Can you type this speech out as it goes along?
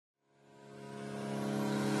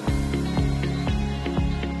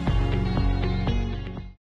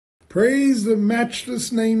Praise the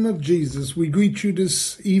matchless name of Jesus. We greet you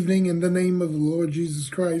this evening in the name of the Lord Jesus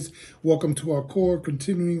Christ. Welcome to our core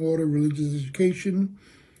continuing order religious education.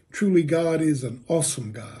 Truly, God is an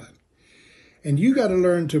awesome God. And you got to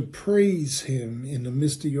learn to praise him in the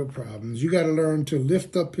midst of your problems. You got to learn to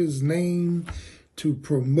lift up his name, to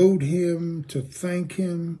promote him, to thank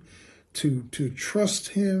him, to trust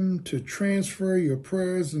him, to transfer your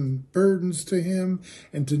prayers and burdens to him,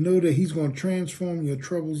 and to know that he's going to transform your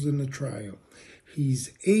troubles into triumph.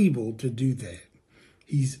 He's able to do that.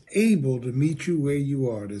 He's able to meet you where you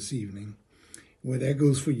are this evening. Well, that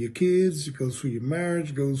goes for your kids, it goes for your marriage,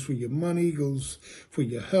 it goes for your money, it goes for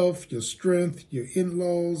your health, your strength, your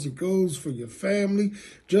in-laws, it goes for your family.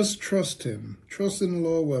 Just trust him. Trust in the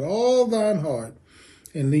Lord with all thine heart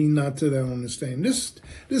and lean not to thine understanding.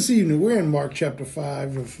 This evening, we're in Mark chapter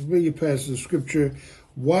 5, a familiar passage of scripture,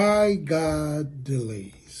 why God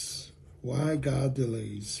delays. Why God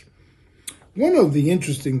delays. One of the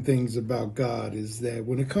interesting things about God is that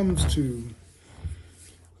when it comes to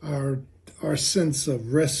our sense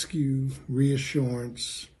of rescue,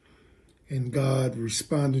 reassurance, and God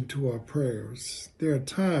responding to our prayers, there are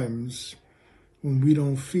times when we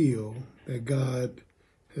don't feel that God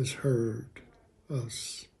has heard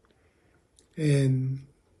us. And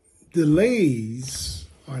delays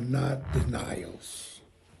are not denials.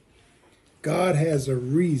 God has a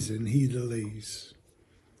reason he delays.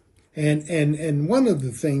 And one of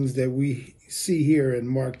the things that we see here in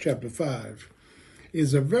Mark chapter 5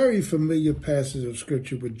 is a very familiar passage of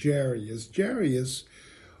scripture with Jairus. Jairus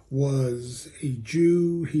was a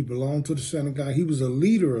Jew. He belonged to the synagogue. He was a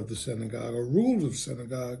leader of the synagogue, a ruler of the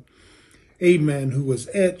synagogue, a man who was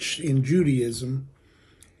etched in Judaism.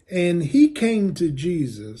 And he came to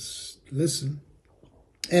Jesus, listen,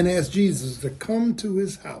 and asked Jesus to come to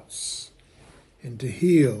his house and to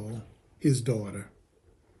heal his daughter.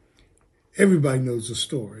 Everybody knows the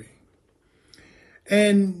story.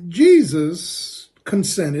 And Jesus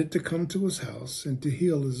consented to come to his house and to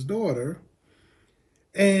heal his daughter.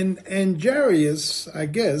 And Jairus, I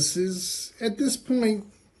guess, is at this point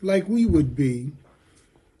like we would be.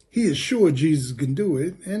 He is sure Jesus can do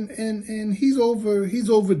it, and he's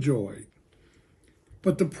overjoyed.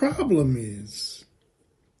 But the problem is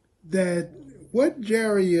that what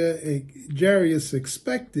Jairus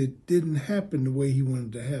expected didn't happen the way he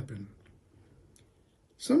wanted to happen.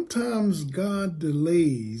 Sometimes God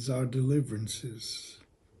delays our deliverances,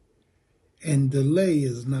 and delay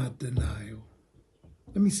is not denial.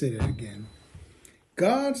 Let me say that again.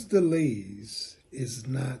 God's delays is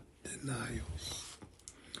not denials.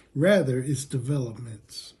 Rather, it's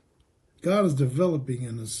developments. God is developing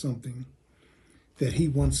in us something that he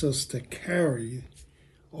wants us to carry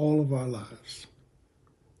all of our lives.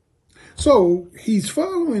 So he's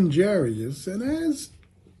following Jairus, and as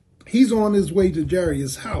he's on his way to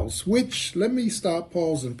Jairus' house, which, let me stop,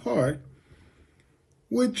 pause, and park,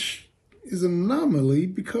 which is an anomaly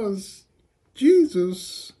because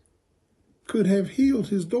Jesus could have healed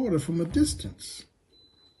his daughter from a distance.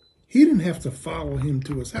 He didn't have to follow him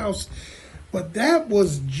to his house, but that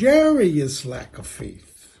was Jairus' lack of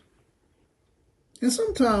faith. And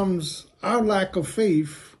sometimes our lack of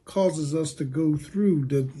faith causes us to go through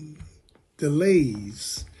the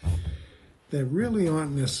delays that really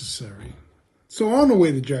aren't necessary. So on the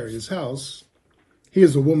way to Jairus' house,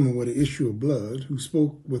 here's a woman with an issue of blood who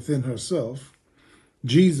spoke within herself.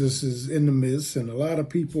 Jesus is in the midst, and a lot of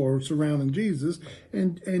people are surrounding Jesus,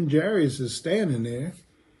 and Jairus is standing there.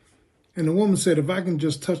 And the woman said, if I can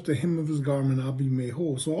just touch the hem of his garment, I'll be made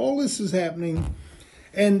whole. So all this is happening.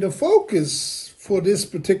 And the focus for this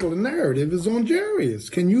particular narrative is on Jairus.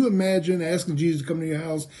 Can you imagine asking Jesus to come to your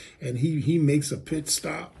house and he makes a pit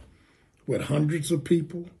stop with hundreds of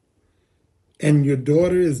people and your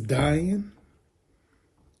daughter is dying?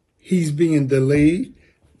 He's being delayed.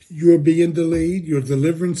 You're being delayed. Your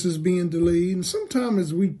deliverance is being delayed. And sometimes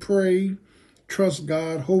as we pray, trust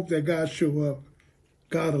God, hope that God show up,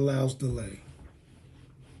 God allows delay.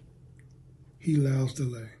 He allows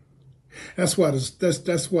delay. That's why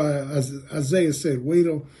Isaiah said, "Wait,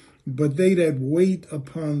 but they that wait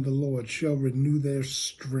upon the Lord shall renew their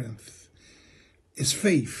strength." It's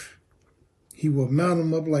faith. He will mount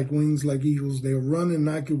them up like wings, like eagles. They'll run and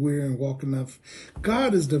not get weary and walk and not.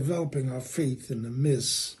 God is developing our faith in the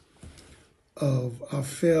midst of our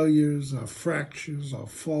failures, our fractures, our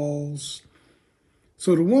falls.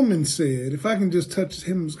 So the woman said, if I can just touch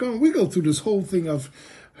him's garment, we go through this whole thing of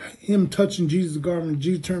him touching Jesus' garment.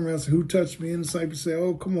 Jesus turned around and said, who touched me? And the disciples said,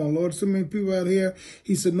 oh, come on, Lord, so many people out here.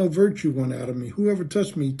 He said, no virtue went out of me. Whoever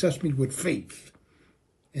touched me with faith.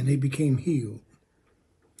 And they became healed.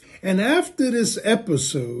 And after this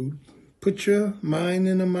episode, put your mind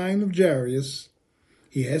in the mind of Jairus.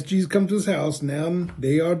 He asked Jesus to come to his house. Now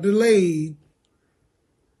they are delayed.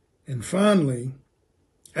 And finally,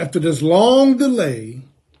 after this long delay,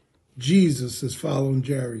 Jesus is following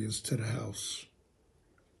Jairus to the house.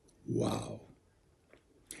 Wow.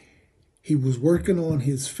 He was working on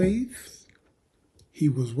his faith. He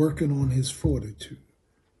was working on his fortitude.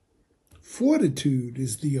 Fortitude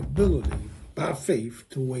is the ability by faith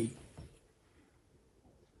to wait.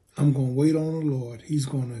 I'm going to wait on the Lord. He's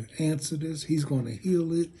going to answer this. He's going to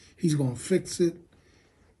heal it. He's going to fix it.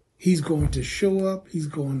 He's going to show up. He's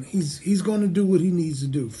going to do what he needs to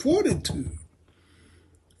do. Fortitude.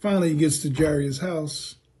 Finally, he gets to Jairus'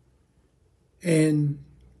 house, and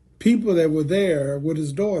people that were there with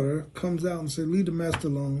his daughter comes out and say, "Leave the master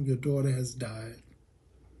alone. Your daughter has died."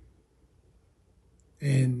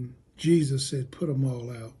 And Jesus said, "Put them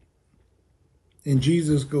all out." And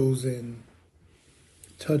Jesus goes in,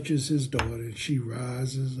 touches his daughter, and she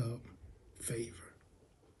rises up. Favor.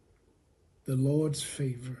 The Lord's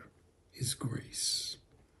favor is grace.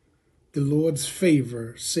 The Lord's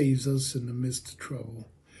favor saves us in the midst of trouble.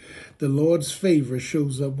 The Lord's favor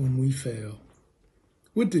shows up when we fail.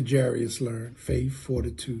 What did Jairus learn? Faith,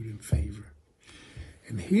 fortitude, and favor.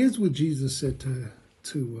 And here's what Jesus said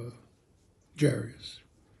to Jairus.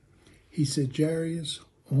 He said, "Jairus,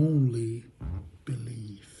 only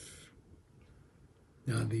believe."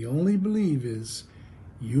 Now, the only believe is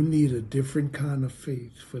you need a different kind of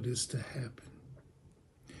faith for this to happen.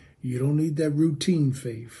 You don't need that routine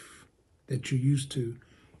faith that you're used to.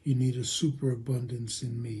 You need a superabundance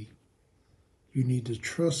in me. You need to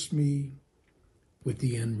trust me with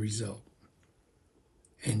the end result.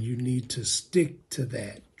 And you need to stick to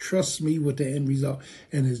that. Trust me with the end result.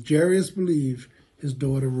 And as Jairus believed, his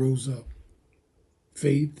daughter rose up.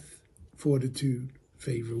 Faith, fortitude,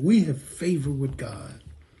 favor. We have favor with God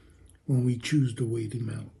when we choose to wait him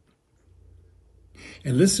out.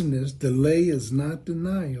 And listen to this, delay is not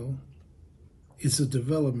denial. It's a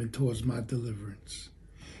development towards my deliverance.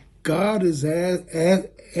 God is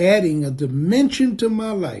adding a dimension to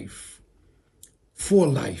my life for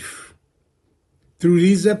life. Through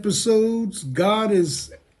these episodes, God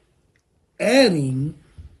is adding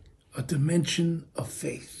a dimension of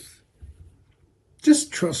faith.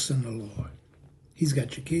 Just trust in the Lord. He's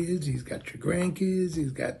got your kids. He's got your grandkids.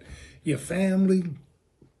 He's got your family.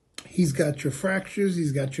 He's got your fractures.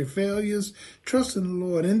 He's got your failures. Trust in the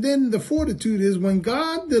Lord. And then the fortitude is when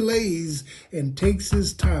God delays and takes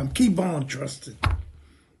his time, keep on trusting.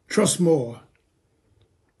 Trust more.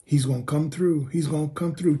 He's going to come through. He's going to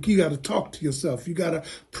come through. You got to talk to yourself. You got to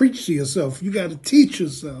preach to yourself. You got to teach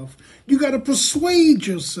yourself. You got to persuade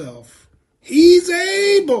yourself. He's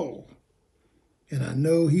able. And I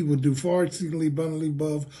know he will do far exceedingly abundantly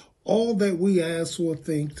above all that we ask or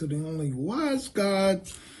think, to the only wise God,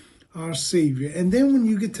 our Savior. And then when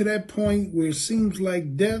you get to that point where it seems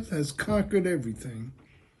like death has conquered everything,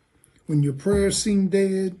 when your prayers seem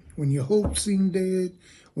dead, when your hopes seem dead,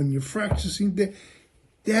 when your fractures seem dead,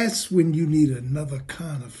 that's when you need another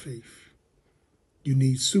kind of faith. You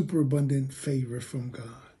need superabundant favor from God.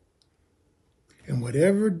 And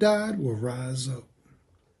whatever died will rise up.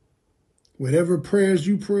 Whatever prayers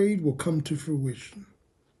you prayed will come to fruition.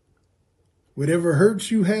 Whatever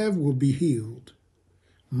hurts you have will be healed.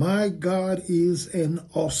 My God is an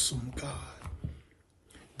awesome God.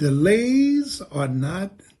 Delays are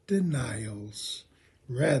not denials.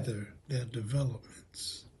 Rather, they're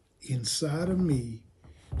developments inside of me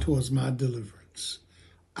towards my deliverance.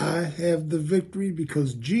 I have the victory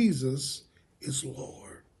because Jesus is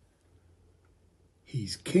Lord.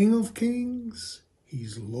 He's King of Kings.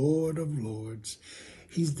 He's Lord of Lords.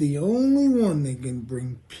 He's the only one that can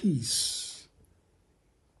bring peace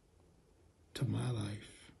to my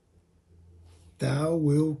life. Thou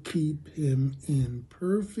wilt keep him in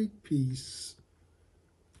perfect peace,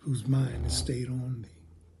 whose mind is stayed on thee.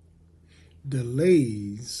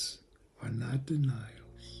 Delays are not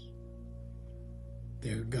denials.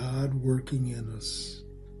 They're God working in us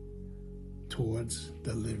towards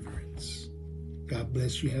deliverance. God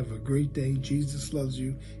bless you. Have a great day. Jesus loves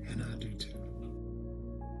you, and I do too.